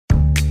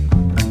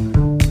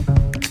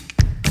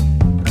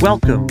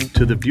Welcome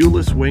to the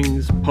Viewless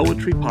Wings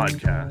Poetry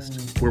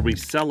Podcast, where we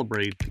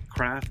celebrate the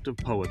craft of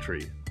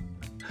poetry.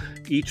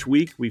 Each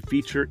week, we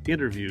feature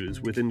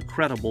interviews with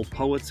incredible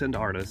poets and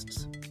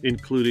artists,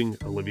 including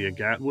Olivia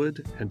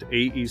Gatwood and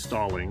A.E.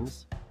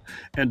 Stallings,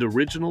 and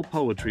original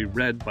poetry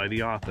read by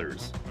the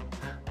authors.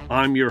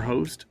 I'm your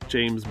host,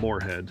 James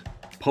Moorhead,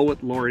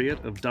 Poet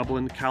Laureate of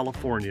Dublin,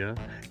 California,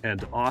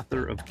 and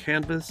author of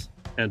Canvas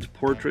and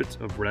Portraits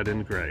of Red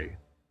and Gray.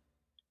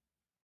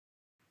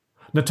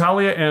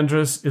 Natalia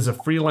Andrus is a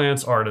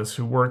freelance artist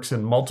who works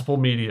in multiple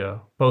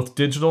media, both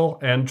digital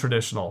and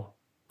traditional.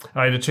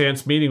 I had a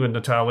chance meeting with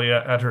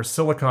Natalia at her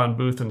Silicon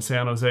booth in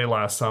San Jose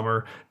last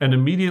summer and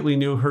immediately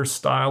knew her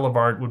style of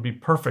art would be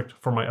perfect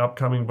for my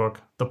upcoming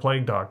book, The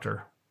Plague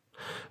Doctor.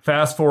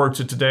 Fast forward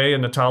to today,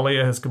 and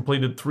Natalia has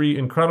completed 3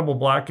 incredible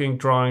black ink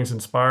drawings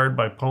inspired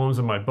by poems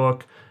in my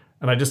book,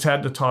 and I just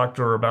had to talk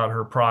to her about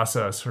her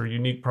process, her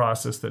unique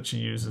process that she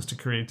uses to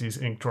create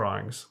these ink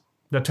drawings.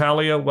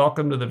 Natalia,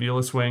 welcome to the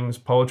Viewless Wings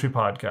Poetry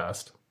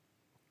Podcast.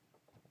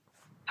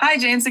 Hi,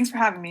 James. Thanks for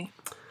having me.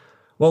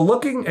 Well,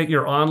 looking at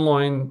your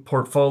online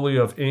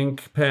portfolio of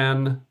ink,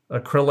 pen,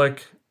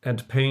 acrylic,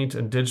 and paint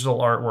and digital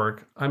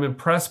artwork, I'm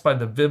impressed by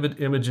the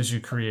vivid images you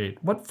create.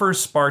 What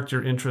first sparked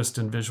your interest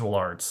in visual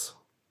arts?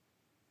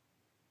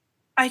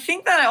 I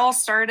think that it all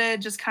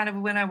started just kind of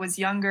when I was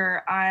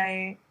younger.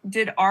 I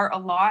did art a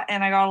lot,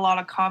 and I got a lot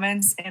of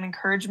comments and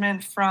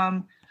encouragement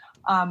from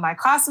my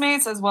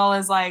classmates, as well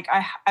as I've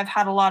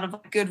had a lot of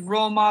good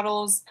role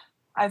models.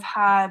 I've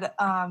had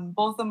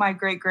both of my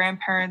great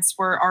grandparents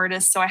were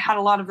artists, so I had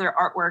a lot of their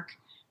artwork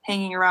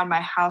hanging around my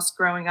house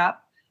growing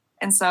up.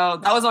 And so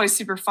that was always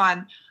super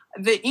fun.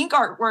 The ink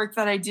artwork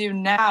that I do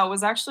now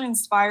was actually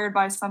inspired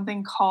by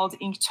something called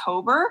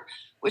Inktober,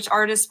 which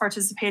artists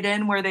participate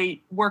in, where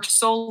they work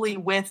solely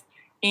with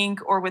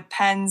ink or with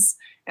pens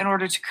in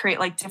order to create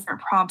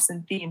different prompts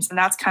and themes. And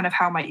that's kind of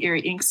how my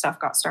Eerie ink stuff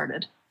got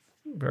started.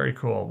 Very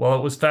cool. Well,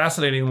 it was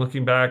fascinating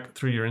looking back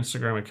through your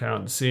Instagram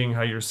account and seeing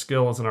how your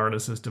skill as an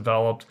artist has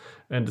developed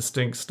and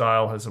distinct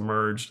style has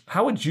emerged.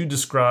 How would you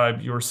describe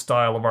your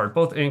style of art,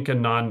 both ink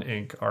and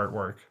non-ink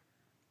artwork?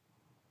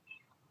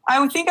 I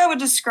would think I would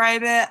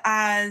describe it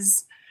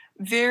as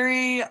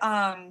very,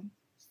 I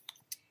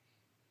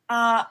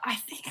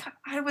think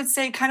I would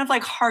say kind of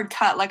hard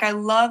cut. I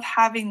love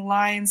having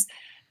lines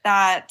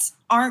that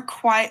aren't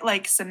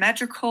quite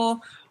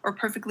symmetrical or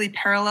perfectly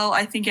parallel.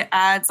 I think it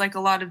adds a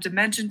lot of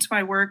dimension to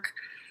my work.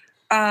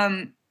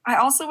 I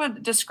also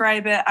would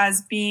describe it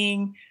as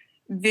being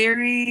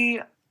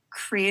very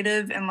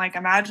creative and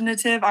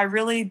imaginative. I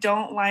really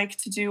don't like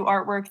to do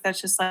artwork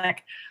that's just a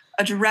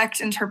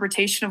direct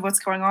interpretation of what's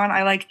going on.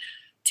 I like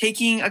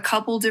taking a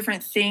couple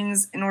different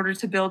things in order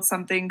to build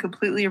something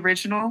completely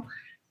original.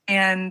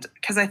 And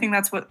because I think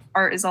that's what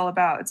art is all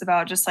about. It's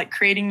about just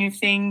creating new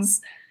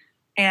things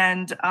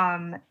and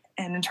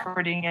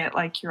interpreting it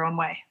your own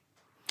way.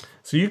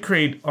 So you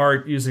create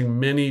art using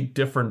many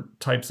different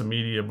types of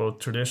media, both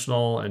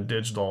traditional and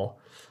digital.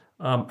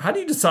 How do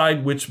you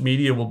decide which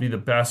media will be the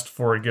best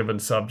for a given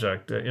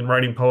subject? In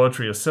writing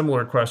poetry, a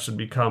similar question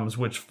becomes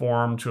which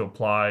form to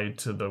apply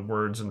to the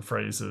words and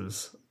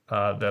phrases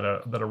that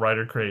a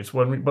writer creates.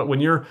 But when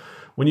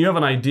you have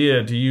an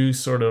idea, do you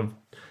sort of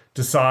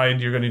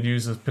decide you're going to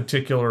use a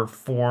particular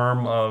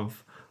form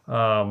of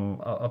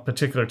a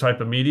particular type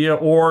of media,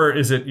 or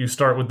is it you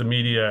start with the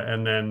media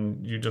and then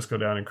you just go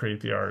down and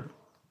create the art?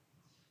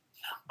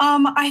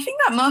 I think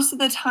that most of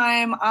the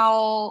time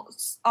I'll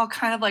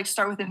kind of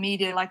start with the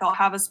media. I'll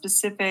have a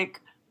specific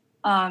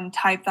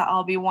type that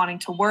I'll be wanting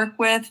to work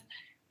with.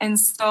 And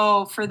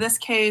so for this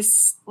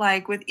case,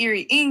 with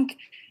Eerie ink,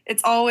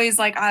 it's always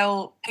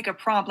I'll pick a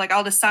prompt.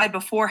 I'll decide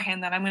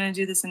beforehand that I'm going to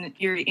do this in an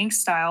Eerie ink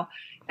style.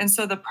 And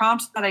so the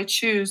prompt that I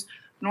choose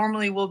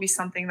normally will be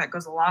something that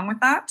goes along with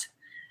that.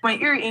 My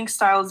Eerie ink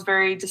style is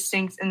very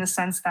distinct in the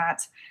sense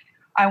that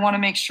I want to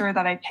make sure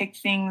that I pick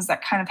things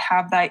that kind of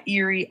have that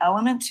eerie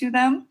element to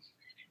them.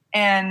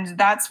 And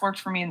that's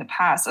worked for me in the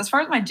past. As far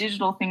as my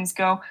digital things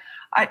go,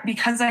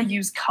 because I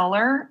use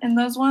color in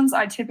those ones,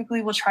 I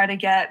typically will try to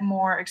get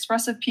more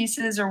expressive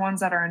pieces or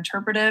ones that are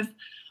interpretive.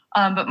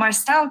 But my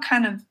style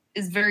kind of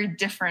is very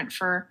different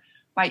for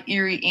my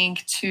Eerie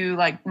ink to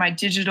my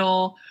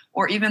digital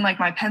or even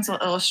my pencil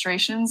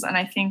illustrations. And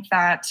I think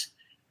that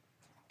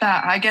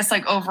I guess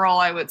overall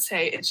I would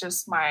say it's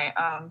just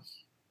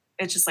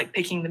it's just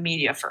picking the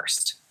media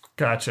first.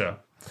 Gotcha.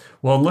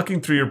 Well,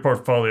 looking through your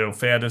portfolio,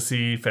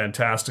 fantasy,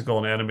 fantastical,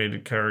 and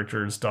animated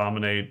characters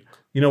dominate.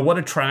 What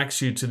attracts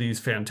you to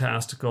these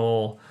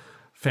fantastical,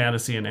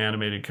 fantasy, and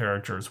animated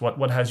characters?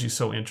 What has you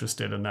so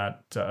interested in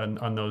that,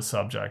 on those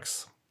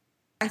subjects?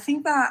 I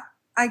think that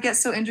I get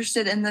so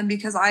interested in them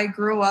because I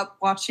grew up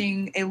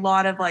watching a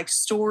lot of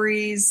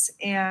stories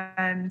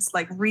and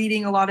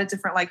reading a lot of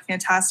different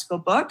fantastical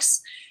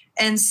books.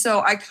 And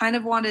so I kind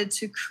of wanted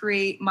to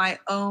create my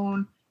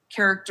own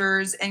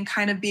characters and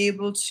kind of be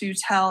able to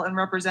tell and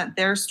represent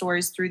their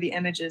stories through the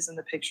images and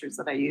the pictures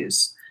that I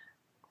use.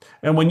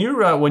 And when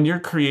you're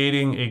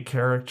creating a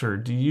character,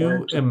 do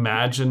you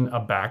imagine a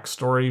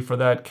backstory for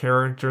that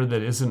character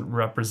that isn't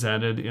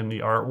represented in the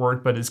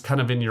artwork, but is kind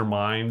of in your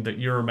mind that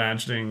you're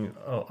imagining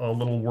a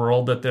little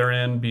world that they're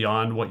in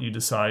beyond what you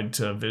decide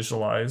to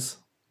visualize?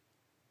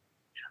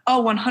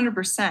 Oh,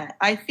 100%.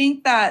 I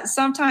think that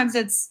sometimes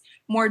it's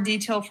more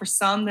detail for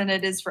some than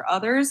it is for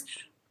others.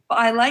 But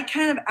I like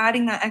kind of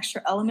adding that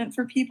extra element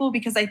for people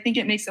because I think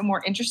it makes it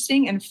more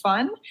interesting and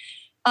fun.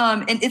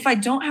 And if I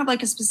don't have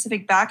like a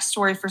specific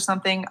backstory for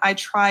something, I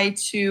try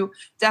to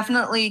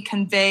definitely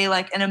convey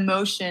like an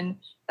emotion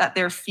that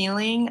they're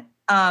feeling.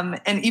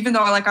 And even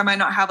though like I might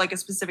not have like a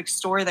specific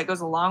story that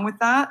goes along with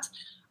that,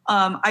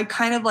 I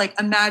kind of like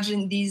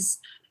imagine these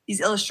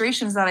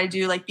illustrations that I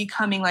do like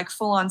becoming like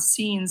full on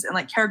scenes and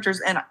like characters.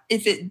 And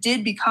if it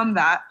did become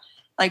that,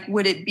 like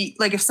would it be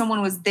like if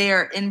someone was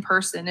there in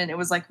person and it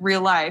was like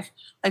real life,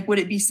 like would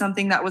it be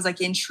something that was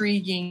like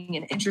intriguing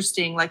and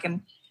interesting, like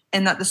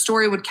and that the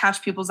story would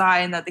catch people's eye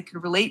and that they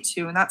could relate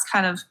to. And that's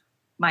kind of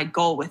my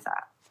goal with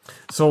that.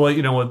 So,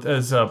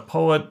 as a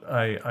poet,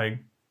 I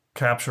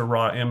capture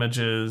raw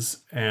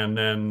images and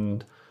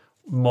then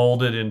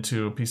mold it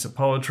into a piece of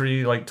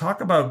poetry. Like,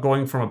 talk about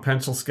going from a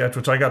pencil sketch,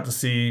 which I got to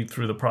see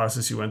through the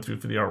process you went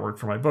through for the artwork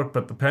for my book,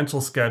 but the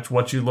pencil sketch,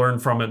 what you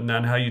learned from it, and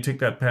then how you take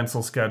that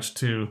pencil sketch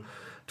to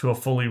a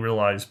fully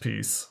realized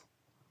piece.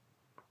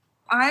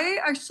 I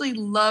actually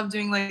love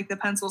doing like the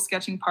pencil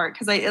sketching part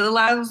because it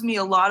allows me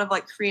a lot of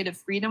like creative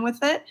freedom with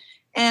it.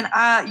 And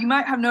you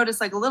might have noticed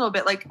like a little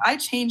bit, like I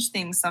change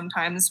things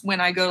sometimes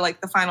when I go to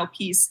like the final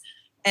piece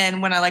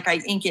and when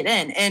I ink it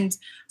in. And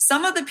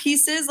some of the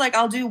pieces, like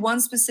I'll do one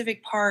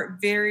specific part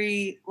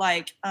very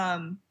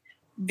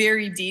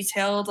very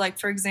detailed. Like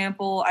for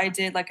example, I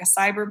did like a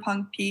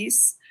cyberpunk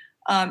piece.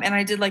 And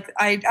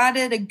I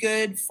added a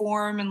good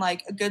form and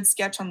like a good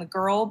sketch on the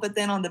girl, but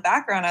then on the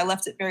background, I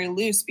left it very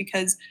loose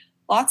because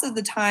lots of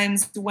the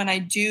times when I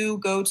do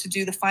go to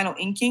do the final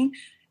inking,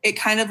 it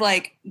kind of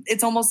like,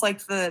 it's almost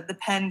like the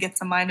pen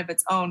gets a mind of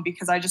its own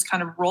because I just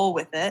kind of roll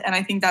with it. And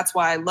I think that's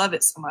why I love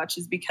it so much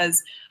is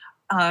because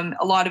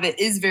a lot of it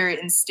is very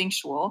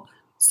instinctual.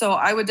 So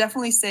I would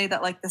definitely say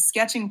that like the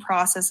sketching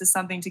process is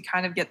something to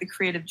kind of get the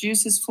creative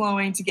juices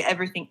flowing, to get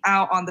everything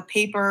out on the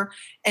paper.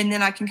 And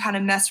then I can kind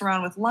of mess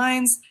around with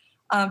lines.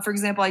 For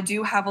example, I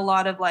do have a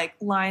lot of like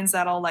lines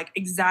that I'll like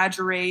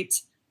exaggerate.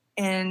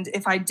 And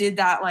if I did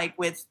that like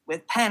with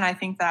pen, I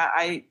think that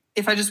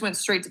if I just went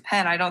straight to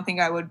pen, I don't think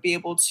I would be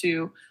able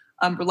to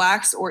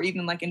relax or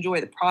even like enjoy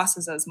the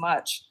process as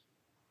much.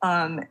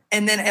 And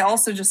then it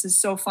also just is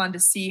so fun to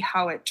see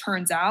how it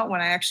turns out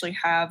when I actually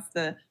have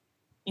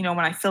when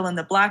I fill in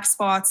the black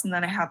spots and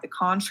then I have the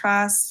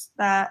contrast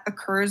that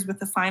occurs with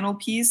the final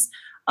piece.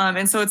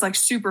 And so it's like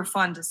super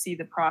fun to see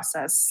the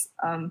process.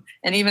 And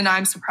even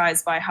I'm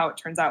surprised by how it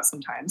turns out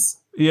sometimes.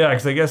 Yeah,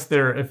 because I guess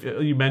if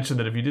you mentioned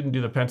that if you didn't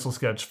do the pencil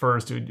sketch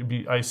first,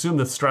 I assume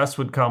the stress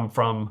would come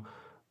from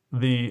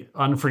the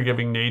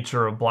unforgiving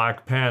nature of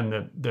black pen,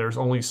 that there's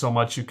only so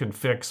much you can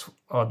fix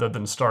other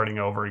than starting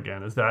over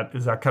again. Is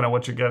that kind of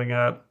what you're getting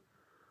at?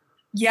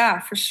 Yeah,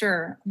 for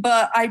sure.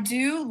 But I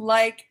do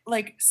like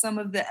some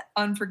of the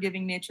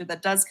unforgiving nature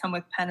that does come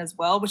with pen as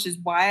well, which is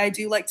why I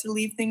do like to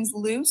leave things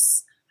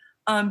loose.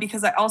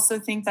 Because I also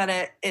think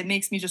that it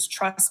makes me just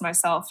trust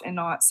myself and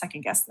not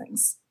second guess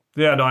things.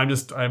 Yeah, no,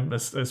 I'm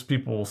as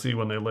people will see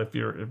when they lift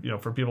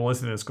for people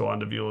listening to this, go on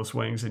to Viewless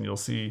Wings and you'll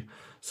see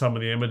some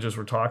of the images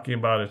we're talking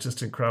about. It's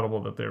just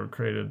incredible that they were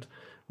created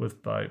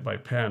by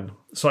pen.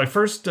 So I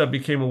first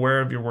became aware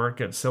of your work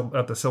at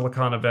the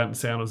Silicon event in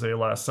San Jose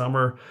last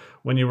summer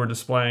when you were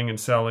displaying and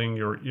selling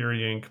your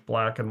Eerie ink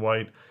black and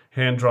white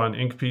hand-drawn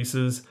ink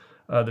pieces.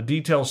 The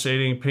detail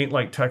shading,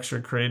 paint-like texture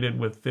created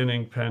with thin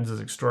ink pens is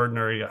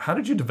extraordinary. How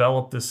did you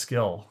develop this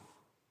skill?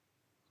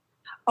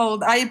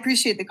 Oh, I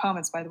appreciate the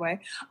comments, by the way.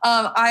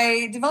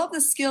 I developed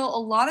this skill. A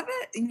lot of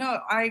it,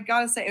 I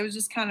gotta say, it was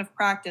just kind of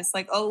practice.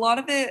 Like a lot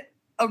of it,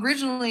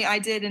 originally I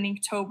did in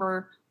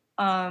Inktober.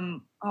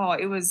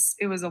 It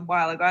was a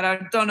while ago.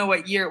 I don't know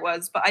what year it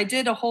was, but I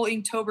did a whole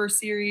Inktober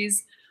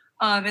series,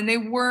 and they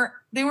weren't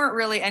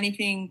really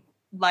anything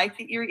like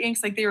the Eerie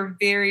inks. Like they were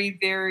very,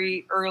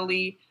 very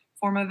early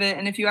form of it.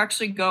 And if you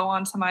actually go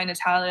onto my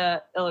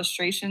Natalia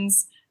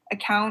illustrations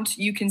account,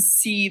 you can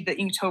see the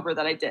Inktober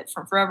that I did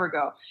from forever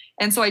ago.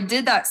 And so I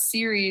did that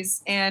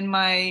series, and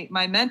my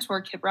mentor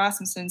Kip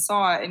Rasmussen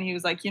saw it, and he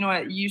was like, you know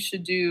what, you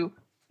should do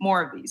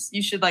more of these.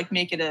 You should like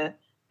make it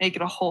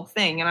a whole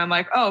thing. And I'm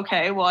like, oh,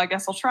 okay, well, I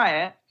guess I'll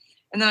try it.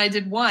 And then I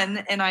did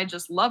one, and I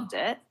just loved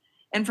it.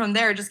 And from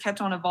there, it just kept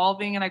on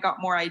evolving, and I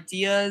got more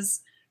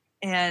ideas.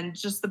 And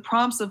just the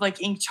prompts of like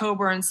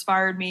Inktober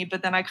inspired me,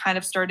 but then I kind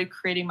of started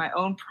creating my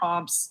own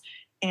prompts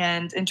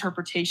and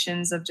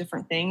interpretations of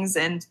different things.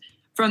 And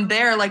from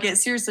there, like it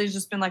seriously has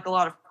just been like a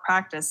lot of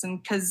practice.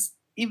 And because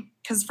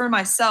for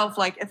myself,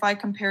 like if I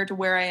compare to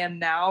where I am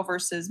now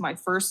versus my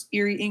first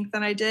Eerie ink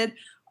that I did,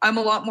 I'm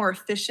a lot more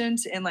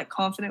efficient and like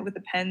confident with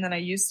the pen than I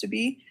used to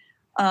be.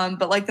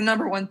 But like the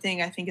number one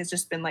thing I think has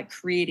just been like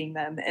creating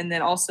them, and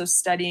then also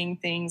studying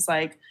things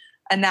like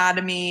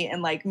anatomy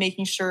and like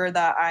making sure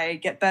that I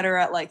get better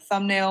at like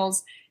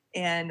thumbnails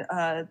and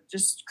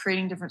just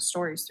creating different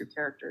stories through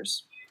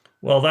characters.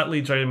 Well, that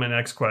leads right to my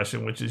next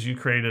question, which is you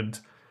created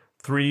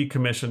 3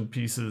 commissioned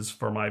pieces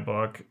for my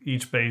book,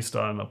 each based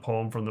on a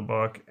poem from the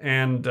book,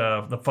 and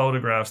the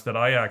photographs that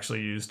I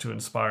actually used to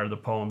inspire the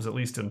poems, at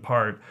least in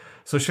part.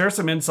 So share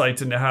some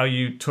insights into how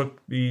you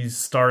took these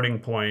starting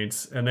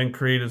points and then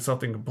created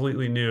something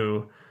completely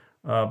new,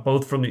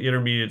 both from the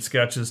intermediate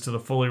sketches to the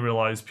fully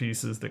realized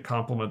pieces that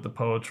complement the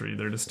poetry.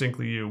 They're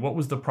distinctly you. What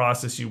was the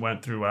process you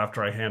went through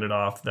after I handed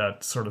off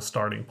that sort of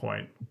starting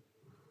point?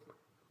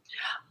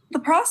 The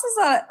process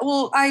that,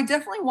 well, I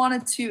definitely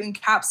wanted to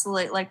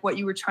encapsulate like what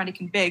you were trying to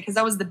convey, because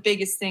that was the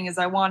biggest thing, is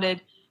I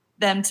wanted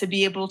them to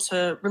be able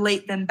to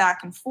relate them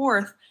back and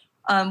forth,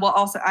 while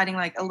also adding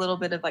like a little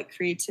bit of like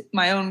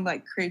my own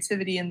like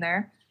creativity in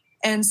there.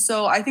 And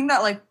so I think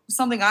that like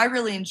something I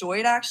really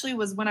enjoyed actually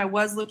was when I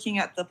was looking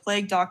at the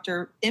plague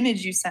doctor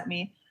image you sent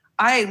me,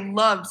 I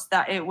loved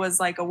that it was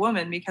like a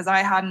woman, because I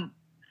hadn't,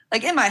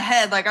 like in my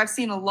head, like I've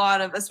seen a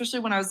lot of, especially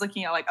when I was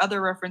looking at like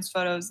other reference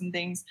photos and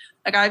things,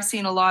 like I've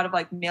seen a lot of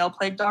like male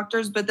plague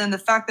doctors, but then the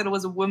fact that it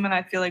was a woman,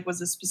 I feel like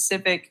was a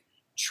specific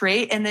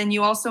trait. And then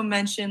you also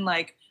mentioned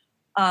like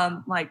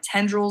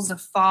tendrils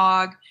of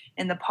fog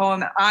in the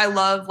poem. I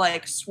love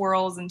like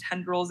swirls and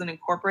tendrils and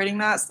incorporating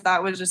that. So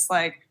that was just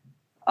like,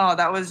 oh,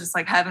 that was just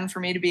like heaven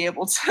for me to be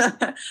able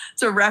to,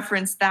 to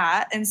reference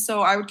that. And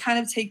so I would kind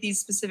of take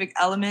these specific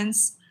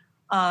elements,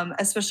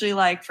 especially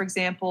like, for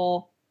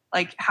example,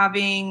 like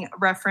having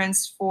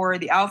reference for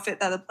the outfit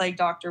that the plague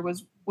doctor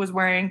was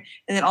wearing,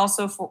 and then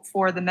also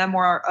for the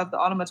memoir of the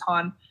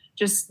automaton,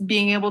 just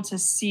being able to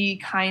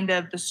see kind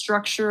of the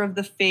structure of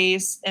the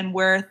face and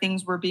where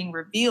things were being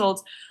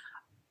revealed,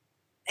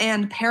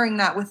 and pairing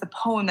that with the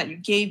poem that you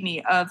gave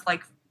me of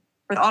like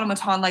for the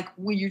automaton, like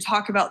when you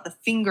talk about the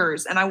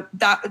fingers, and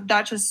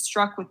that just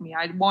struck with me.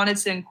 I wanted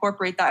to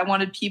incorporate that. I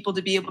wanted people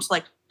to be able to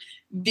like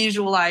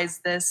visualize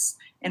this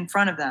in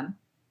front of them.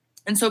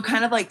 And so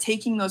kind of like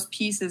taking those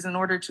pieces in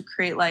order to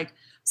create like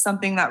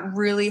something that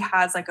really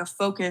has like a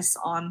focus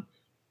on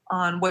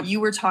what you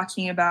were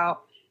talking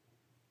about,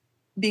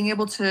 being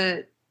able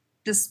to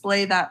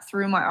display that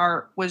through my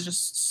art was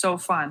just so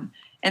fun.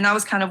 And that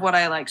was kind of what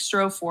I like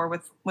strove for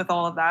with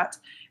all of that.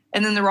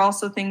 And then there were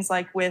also things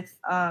like with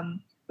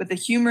the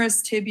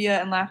humorous tibia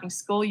and laughing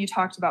skull, you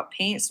talked about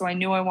paint. So I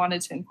knew I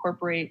wanted to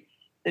incorporate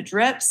the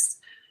drips.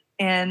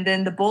 And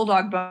then the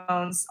bulldog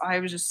bones, I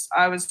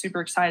was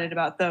super excited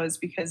about those,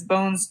 because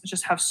bones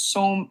just have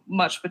so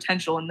much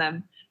potential in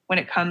them when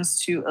it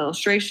comes to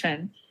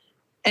illustration.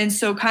 And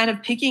so kind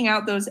of picking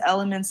out those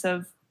elements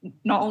of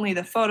not only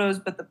the photos,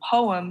 but the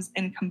poems,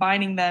 and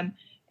combining them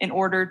in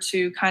order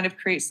to kind of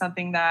create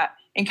something that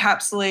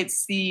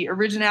encapsulates the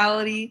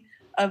originality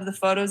of the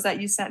photos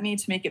that you sent me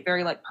to make it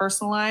very like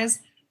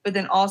personalized, but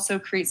then also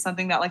create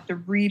something that like the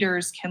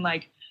readers can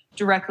like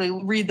directly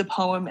read the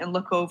poem and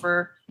look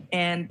over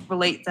and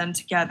relate them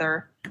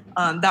together.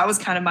 That was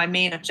kind of my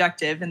main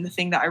objective and the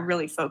thing that I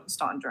really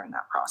focused on during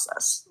that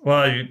process.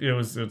 Well,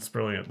 it's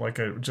brilliant. Like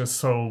it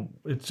just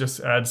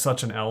adds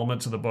such an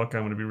element to the book.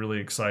 I'm going to be really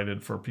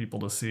excited for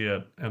people to see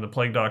it. And the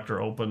plague doctor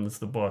opens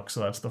the book, so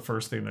that's the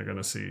first thing they're going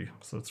to see.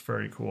 So it's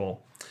very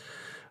cool.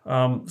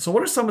 So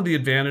what are some of the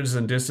advantages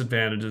and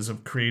disadvantages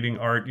of creating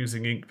art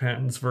using ink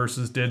pens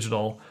versus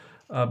digital?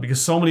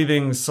 Because so many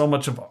things, so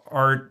much of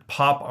art,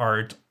 pop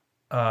art,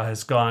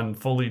 has gone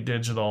fully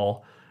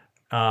digital.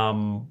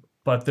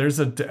 But there's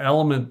an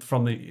element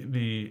from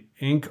the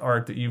ink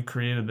art that you've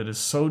created that is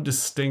so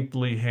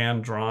distinctly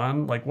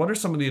hand-drawn. Like, what are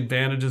some of the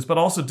advantages, but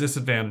also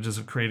disadvantages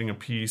of creating a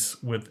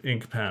piece with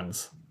ink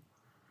pens?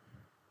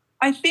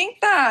 I think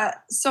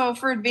that, so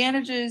for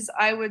advantages,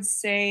 I would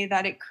say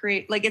that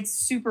it's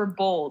super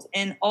bold,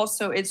 and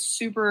also it's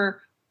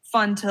super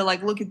fun to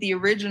like look at the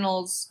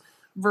originals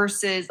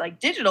versus like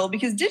digital,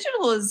 because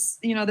digital is,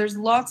 there's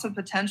lots of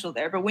potential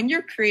there. But when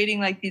you're creating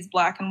like these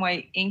black and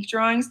white ink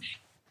drawings,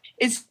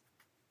 it's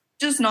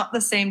just not the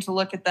same to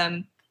look at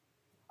them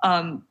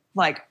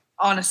like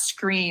on a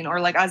screen or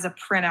like as a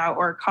printout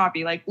or a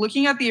copy. Like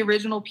looking at the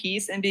original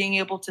piece and being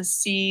able to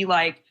see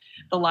like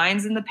the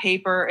lines in the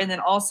paper. And then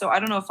also, I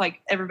don't know if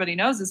like everybody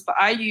knows this, but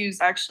I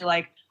use actually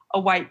like a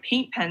white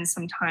paint pen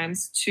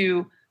sometimes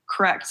to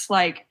correct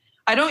like,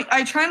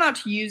 I try not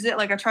to use it.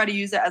 Like I try to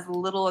use it as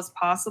little as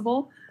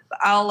possible, but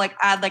I'll like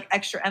add like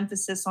extra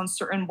emphasis on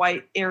certain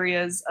white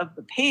areas of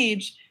the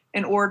page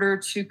in order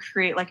to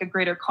create like a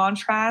greater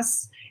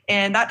contrast.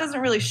 And that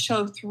doesn't really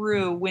show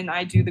through when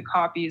I do the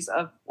copies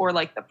or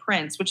like the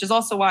prints, which is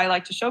also why I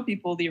like to show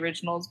people the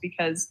originals,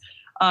 because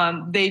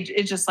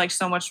it's just like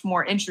so much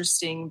more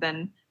interesting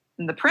than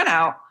the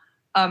printout,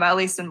 at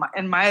least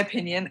in my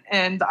opinion.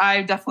 And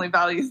I definitely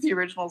value the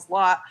originals a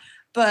lot.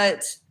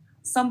 But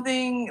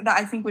something that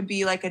I think would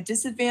be like a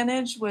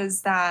disadvantage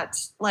was that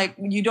like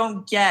you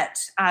don't get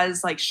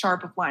as like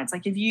sharp of lines.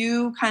 Like if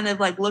you kind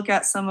of like look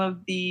at some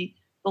of the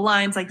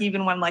lines, like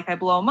even when like I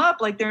blow them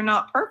up, like they're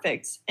not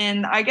perfect.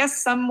 And I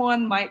guess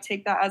someone might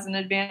take that as an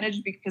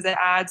advantage because it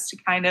adds to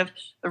kind of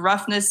the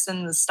roughness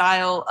and the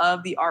style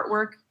of the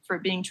artwork for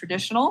it being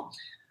traditional.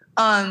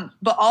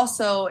 But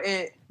also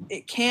it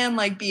can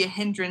like be a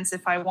hindrance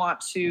if I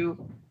want to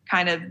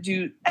kind of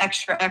do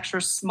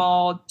extra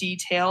small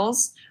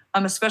details.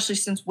 Especially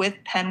since with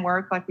pen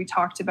work, like we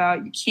talked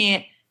about, you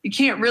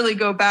can't really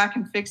go back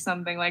and fix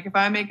something. Like if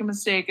I make a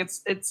mistake,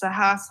 it's a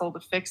hassle to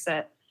fix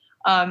it.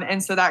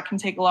 And so that can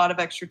take a lot of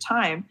extra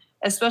time,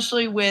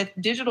 especially with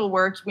digital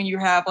work when you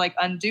have like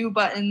undo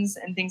buttons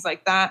and things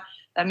like that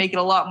make it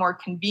a lot more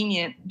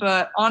convenient.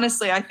 But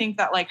honestly, I think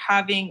that like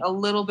having a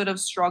little bit of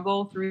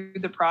struggle through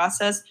the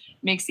process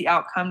makes the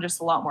outcome just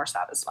a lot more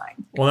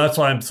satisfying. Well, that's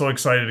why I'm so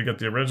excited to get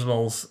the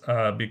originals,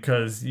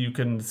 because you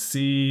can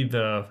see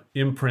the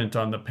imprint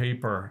on the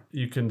paper.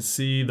 You can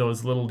see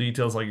those little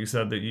details, like you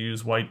said, that you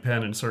use white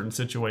pen in certain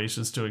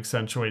situations to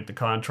accentuate the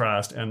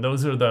contrast. And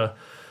those are the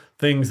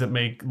things that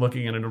make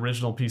looking at an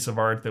original piece of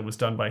art that was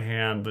done by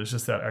hand, there's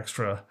just that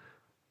extra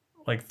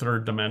like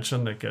third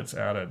dimension that gets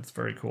added. It's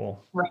very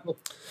cool. Right.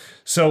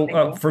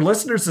 So for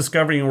listeners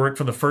discovering your work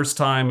for the first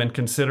time and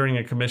considering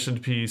a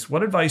commissioned piece,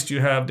 what advice do you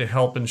have to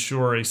help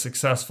ensure a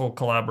successful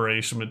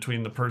collaboration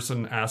between the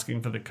person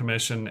asking for the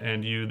commission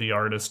and you, the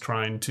artist,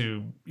 trying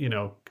to,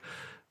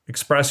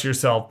 express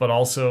yourself, but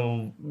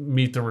also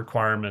meet the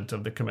requirement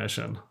of the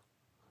commission?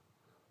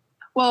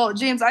 Well,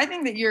 James, I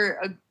think that you're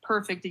a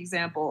perfect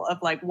example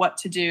of like what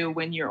to do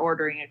when you're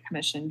ordering a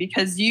commission,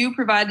 because you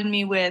provided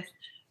me with,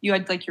 you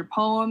had like your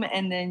poem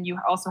and then you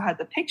also had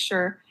the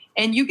picture,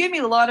 and you gave me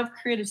a lot of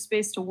creative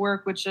space to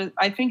work, which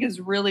I think is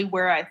really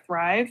where I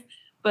thrive.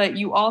 But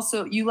you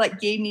like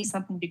gave me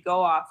something to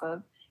go off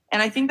of.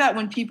 And I think that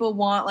when people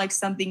want like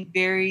something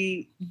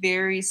very,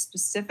 very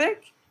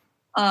specific,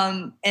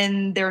 and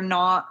they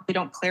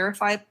don't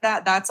clarify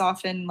that, that's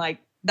often like,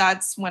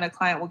 that's when a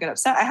client will get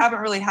upset. I haven't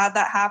really had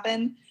that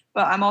happen,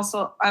 but I'm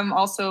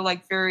also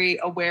like very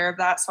aware of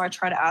that. So I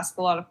try to ask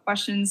a lot of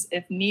questions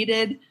if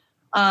needed.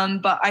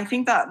 But I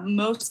think that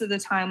most of the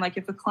time, like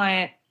if a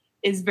client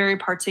is very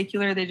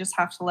particular, they just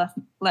have to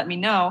let me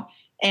know.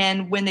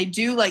 And when they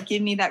do like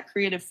give me that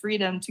creative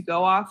freedom to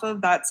go off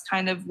of, that's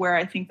kind of where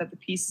I think that the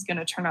piece is going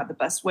to turn out the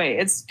best way.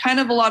 It's kind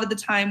of a lot of the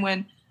time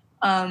when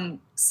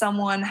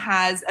someone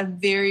has a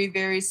very,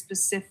 very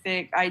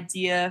specific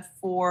idea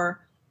for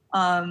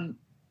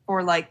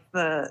like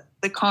the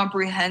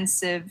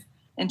comprehensive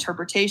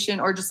interpretation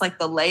or just like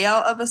the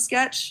layout of a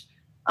sketch,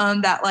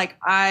 that like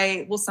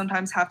I will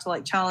sometimes have to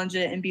like challenge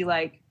it and be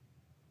like,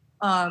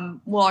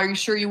 well, are you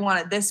sure you want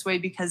it this way?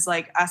 Because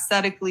like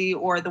aesthetically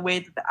or the way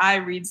that the eye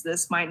reads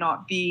this might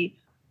not be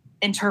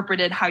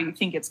interpreted how you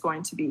think it's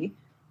going to be.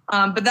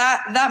 But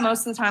that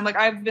most of the time, like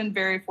I've been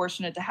very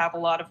fortunate to have a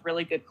lot of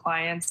really good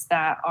clients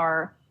that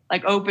are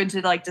like open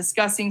to like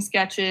discussing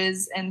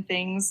sketches and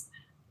things.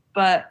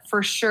 But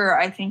for sure,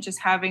 I think just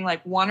having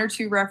like one or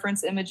two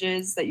reference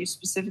images that you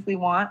specifically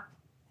want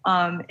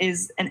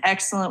is an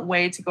excellent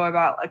way to go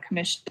about a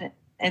commission.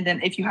 And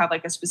then if you have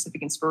like a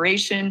specific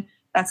inspiration,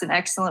 that's an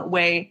excellent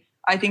way.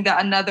 I think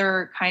that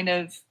another kind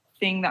of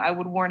thing that I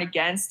would warn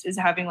against is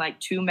having like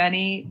too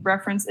many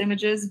reference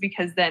images,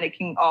 because then it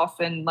can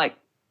often like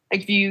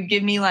if you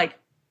give me like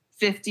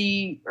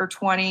 50 or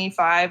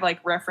 25 like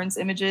reference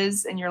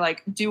images and you're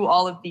like, do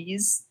all of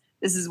these,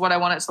 this is what I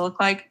want it to look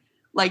like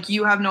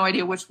you have no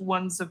idea which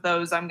ones of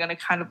those I'm going to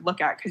kind of look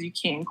at, because you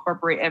can't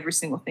incorporate every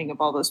single thing of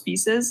all those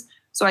pieces.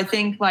 So I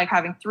think like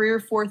having 3 or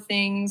 4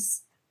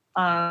 things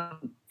to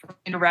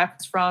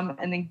reference from,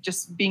 and then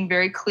just being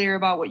very clear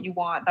about what you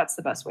want, that's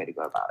the best way to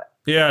go about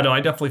it. Yeah, no, I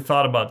definitely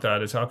thought about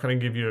that, is how can I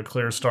give you a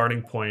clear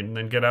starting point and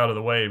then get out of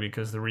the way,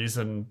 because the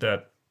reason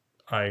that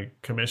I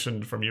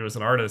commissioned from you as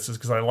an artist is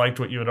because I liked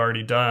what you had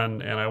already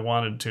done and I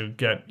wanted to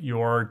get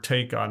your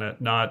take on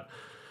it, not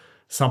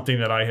something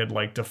that I had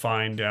like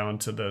defined down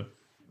to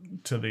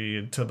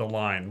the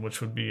line,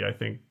 which would be, I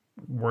think,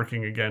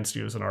 working against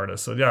you as an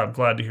artist. So yeah, I'm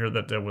glad to hear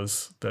that there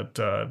was that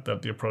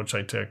the approach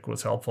I took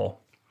was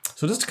helpful.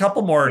 So just a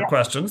couple more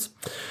questions.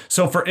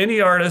 So for any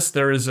artist,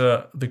 there is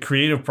the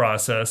creative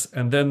process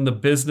and then the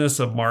business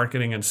of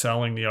marketing and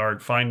selling the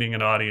art, finding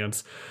an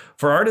audience.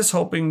 For artists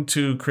hoping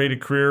to create a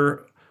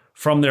career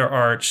from their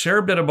art, share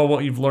a bit about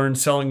what you've learned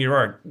selling your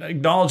art,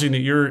 acknowledging that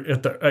you're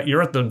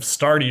at the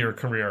start of your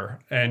career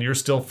and you're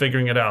still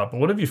figuring it out. But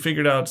what have you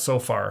figured out so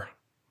far?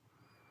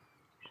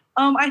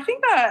 I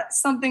think that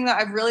something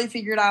that I've really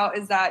figured out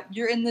is that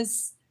you're in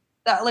this,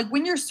 that like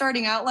when you're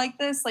starting out like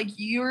this, like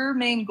your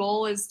main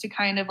goal is to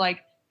kind of like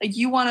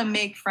you want to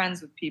make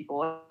friends with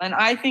people. And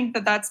I think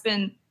that that's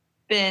been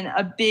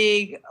a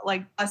big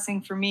like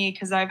blessing for me,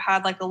 because I've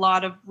had like a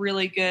lot of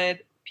really good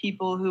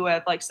people who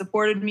have like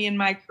supported me in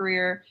my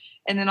career,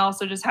 and then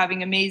also just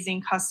having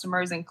amazing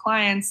customers and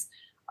clients,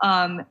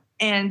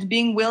 and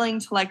being willing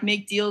to like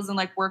make deals and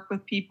like work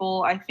with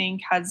people, I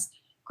think has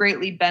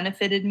greatly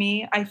benefited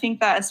me. I think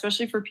that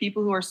especially for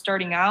people who are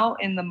starting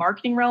out in the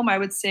marketing realm, I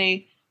would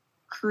say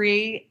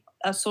create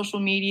a social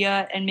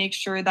media and make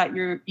sure that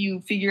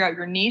you figure out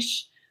your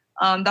niche.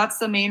 That's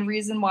the main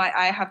reason why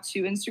I have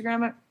 2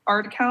 Instagram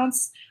art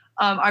accounts.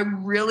 I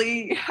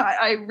really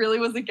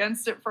was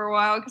against it for a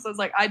while, because I was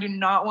like, I do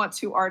not want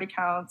 2 art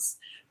accounts.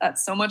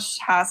 That's so much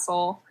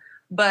hassle.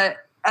 But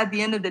at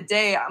the end of the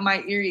day,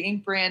 my Eerie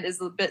ink brand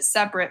is a bit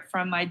separate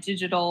from my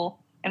digital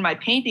and my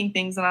painting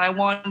things. And I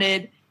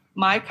wanted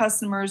my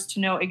customers to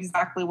know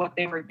exactly what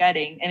they were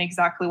getting and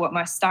exactly what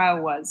my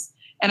style was.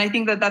 And I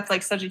think that that's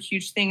like such a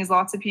huge thing, is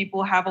lots of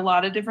people have a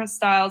lot of different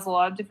styles, a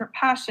lot of different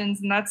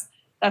passions. And that's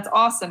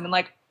awesome. And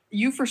like,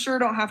 you for sure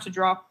don't have to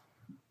drop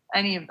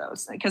any of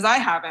those, because I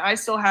haven't. I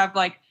still have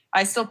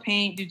I still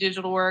paint, do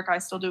digital work. I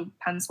still do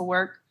pencil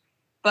work.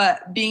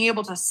 But being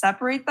able to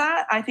separate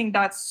that, I think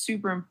that's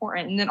super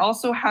important. And then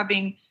also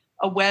having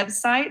a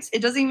website,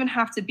 it doesn't even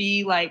have to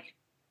be like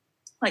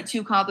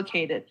too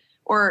complicated.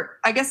 Or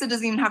I guess it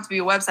doesn't even have to be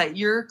a website.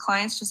 Your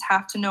clients just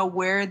have to know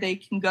where they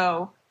can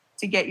go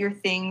to get your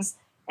things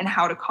and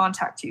how to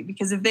contact you.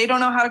 Because if they don't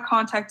know how to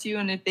contact you,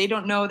 and if they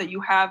don't know that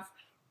you have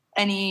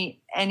any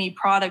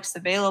products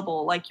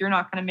available, like, you're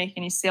not going to make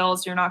any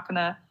sales, you're not going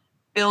to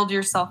build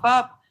yourself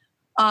up.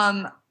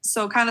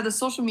 So kind of the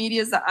social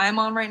medias that I'm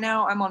on right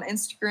now, I'm on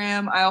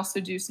Instagram. I also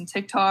do some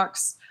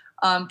TikToks,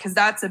 because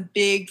that's a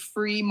big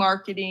free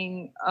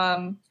marketing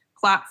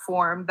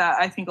platform that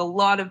I think a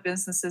lot of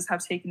businesses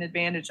have taken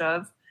advantage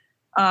of.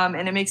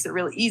 And it makes it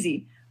really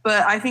easy.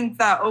 But I think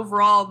that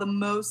overall, the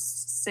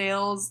most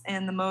sales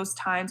and the most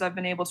times I've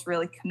been able to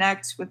really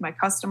connect with my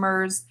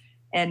customers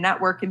and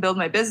network and build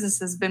my business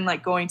has been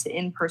like going to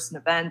in-person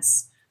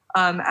events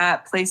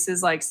at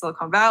places like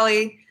Silicon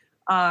Valley.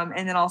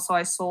 And then also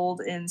I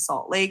sold in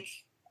Salt Lake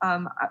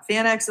at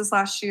FanX this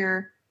last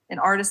year, in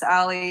Artist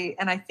Alley.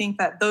 And I think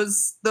that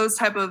those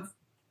type of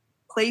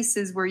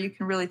places where you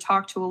can really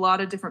talk to a lot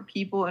of different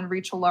people and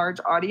reach a large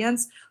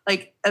audience,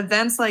 like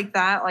events like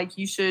that, like,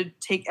 you should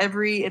take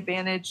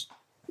advantage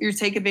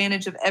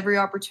of every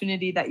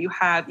opportunity that you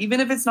have, even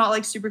if it's not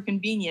like super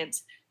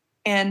convenient.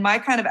 And my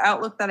kind of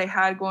outlook that I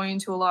had going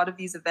into a lot of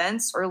these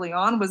events early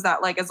on was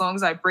that, like, as long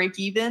as I break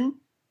even,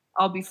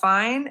 I'll be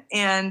fine.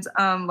 And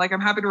like, I'm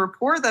happy to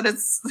report that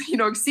it's,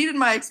 exceeded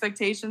my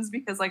expectations,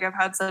 because like, I've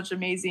had such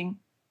amazing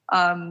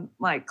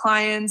like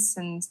clients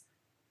and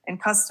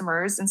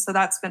customers. And so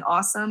that's been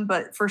awesome.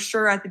 But for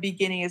sure, at the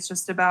beginning, it's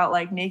just about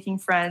like making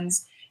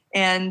friends,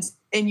 and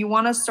you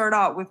want to start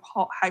out with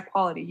high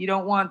quality. You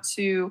don't want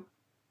to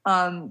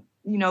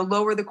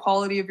lower the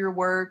quality of your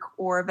work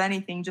or of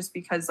anything just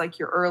because like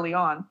you're early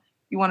on.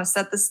 You want to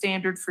set the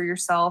standard for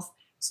yourself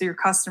so your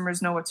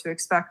customers know what to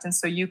expect, and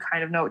so you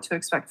kind of know what to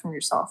expect from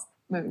yourself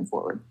moving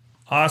forward.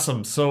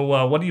 Awesome.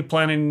 So what are you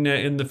planning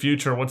in the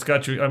future? What's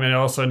got you? I mean, I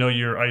also know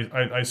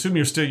I assume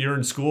you're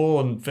in school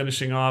and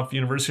finishing off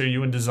university. Are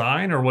you in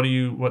design, or what are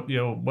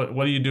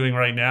you doing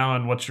right now,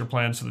 and what's your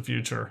plans for the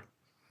future?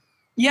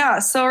 Yeah,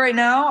 so right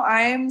now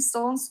I'm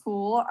still in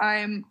school.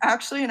 I'm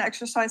actually an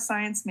exercise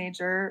science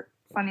major,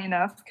 funny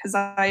enough, because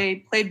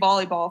I played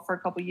volleyball for a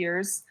couple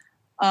years.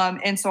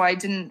 And so I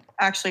didn't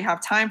actually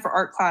have time for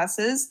art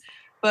classes.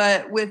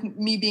 But with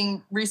me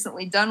being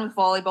recently done with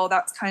volleyball,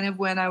 that's kind of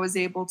when I was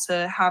able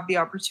to have the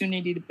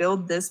opportunity to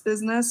build this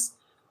business.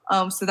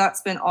 So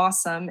that's been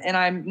awesome. And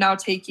I'm now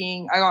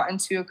I got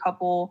into a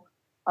couple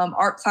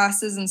art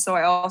classes. And so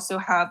I also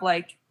have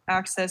like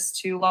access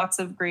to lots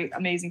of great,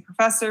 amazing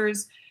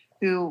professors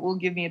who will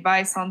give me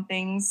advice on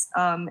things.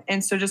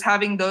 And so just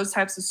having those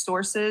types of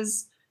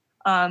sources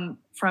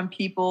from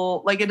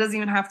people, like, it doesn't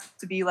even have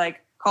to be like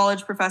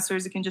college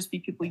professors. It can just be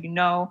people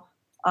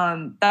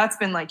that's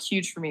been like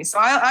huge for me. So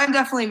I'm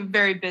definitely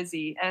very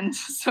busy. And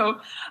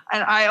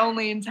I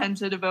only intend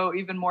to devote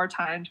even more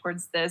time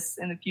towards this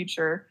in the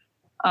future.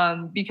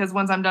 Because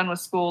once I'm done with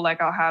school,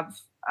 like, I'll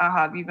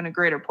have even a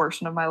greater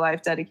portion of my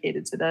life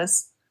dedicated to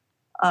this.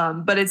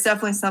 But art is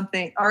definitely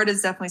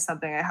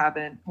something I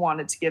haven't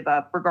wanted to give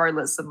up,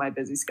 regardless of my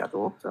busy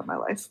schedule throughout my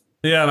life.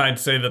 Yeah, and I'd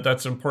say that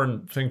that's an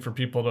important thing for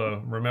people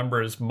to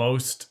remember, is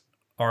most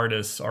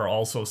artists are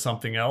also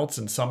something else.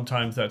 And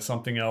sometimes that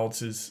something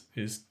else is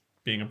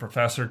being a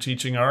professor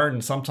teaching art,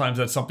 and sometimes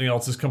that something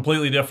else is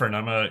completely different.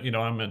 I'm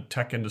a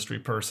tech industry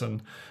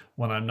person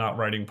when I'm not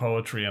writing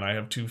poetry, and I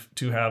have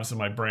two halves of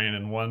my brain,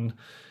 and one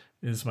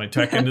is my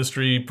tech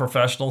industry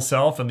professional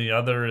self, and the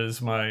other is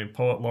my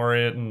poet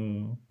laureate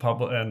and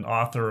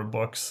author of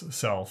books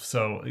self.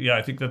 So yeah,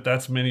 I think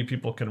that's many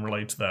people can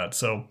relate to that.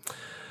 So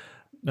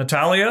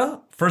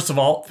Natalia, first of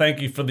all, thank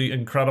you for the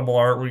incredible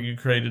artwork you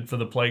created for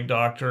The Plague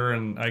Doctor,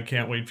 and I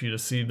can't wait for you to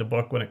see the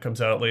book when it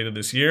comes out later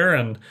this year,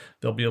 and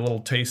there'll be a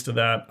little taste of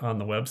that on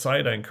the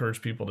website. I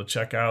encourage people to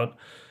check out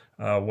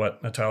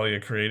what Natalia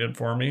created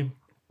for me.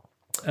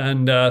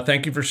 And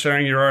thank you for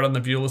sharing your art on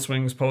the Viewless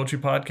Wings Poetry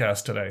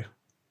Podcast today.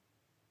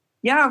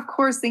 Yeah, of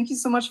course. Thank you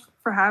so much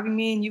for having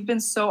me, and you've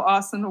been so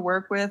awesome to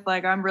work with.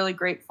 Like, I'm really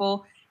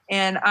grateful,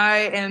 and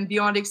I am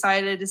beyond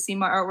excited to see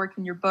my artwork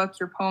in your book.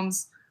 Your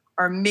poems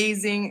are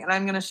amazing, and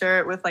I'm going to share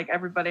it with like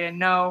everybody I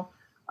know,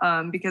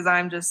 because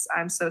I'm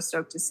so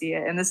stoked to see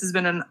it. And this has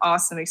been an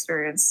awesome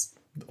experience.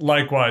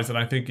 Likewise. And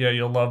I think, yeah,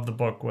 you'll love the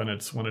book when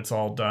it's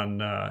all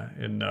done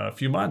in a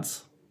few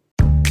months.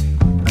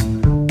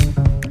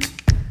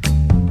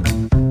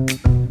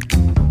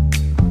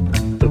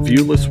 The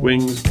Viewless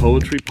Wings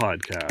Poetry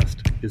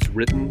Podcast is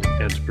written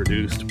and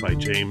produced by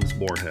James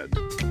Moorhead.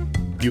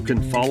 You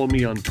can follow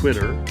me on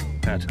Twitter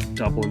at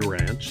Dublin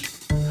Ranch.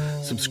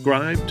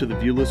 Subscribe to the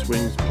Viewless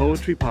Wings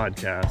Poetry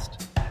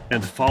Podcast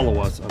and follow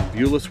us on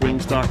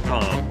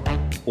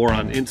viewlesswings.com or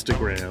on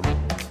Instagram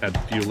at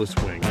Viewless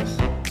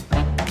Wings.